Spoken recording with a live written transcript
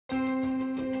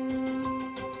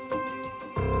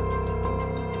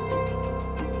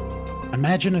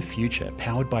Imagine a future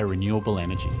powered by renewable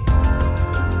energy.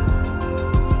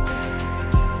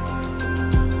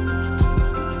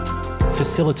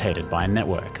 Facilitated by a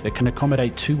network that can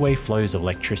accommodate two-way flows of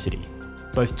electricity,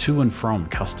 both to and from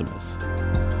customers.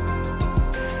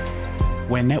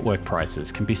 Where network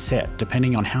prices can be set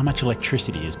depending on how much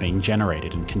electricity is being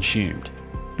generated and consumed,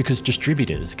 because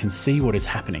distributors can see what is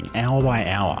happening hour by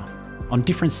hour on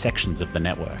different sections of the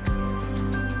network.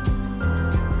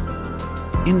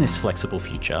 In this flexible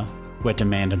future, where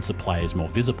demand and supply is more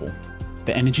visible,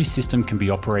 the energy system can be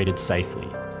operated safely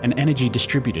and energy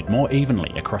distributed more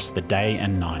evenly across the day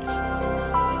and night.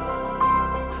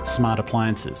 Smart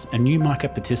appliances and new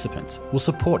market participants will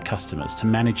support customers to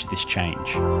manage this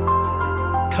change.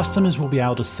 Customers will be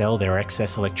able to sell their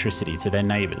excess electricity to their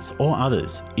neighbours or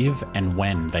others if and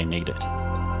when they need it.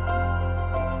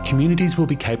 Communities will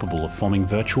be capable of forming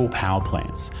virtual power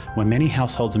plants where many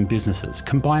households and businesses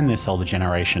combine their solar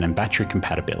generation and battery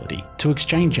compatibility to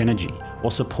exchange energy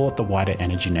or support the wider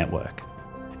energy network.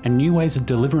 And new ways of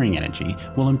delivering energy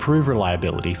will improve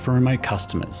reliability for remote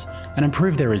customers and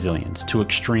improve their resilience to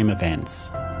extreme events.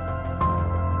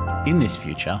 In this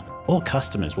future, all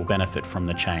customers will benefit from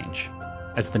the change,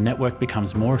 as the network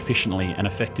becomes more efficiently and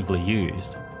effectively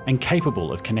used and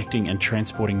capable of connecting and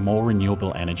transporting more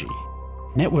renewable energy.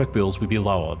 Network bills will be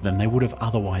lower than they would have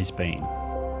otherwise been.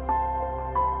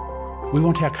 We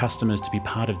want our customers to be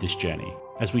part of this journey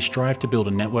as we strive to build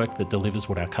a network that delivers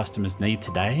what our customers need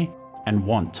today and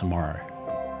want tomorrow.